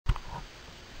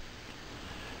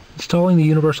Installing the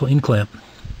universal end clamp.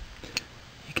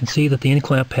 You can see that the end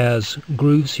clamp has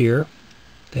grooves here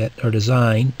that are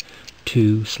designed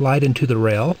to slide into the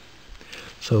rail.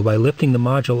 So by lifting the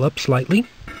module up slightly,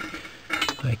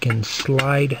 I can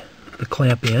slide the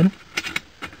clamp in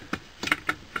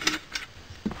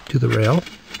to the rail,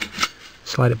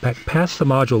 slide it back past the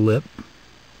module lip,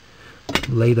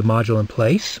 lay the module in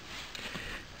place.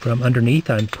 From underneath,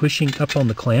 I'm pushing up on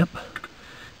the clamp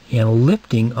and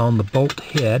lifting on the bolt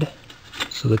head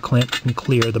so the clamp can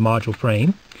clear the module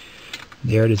frame.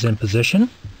 There it is in position,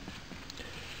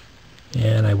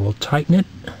 and I will tighten it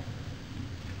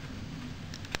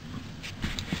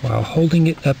while holding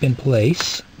it up in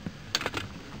place.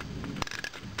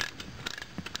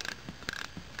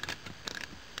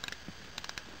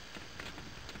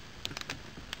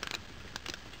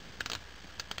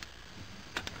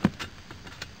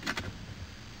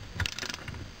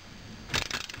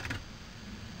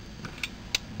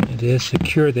 It is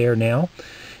secure there now.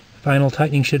 Final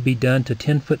tightening should be done to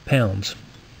 10 foot-pounds.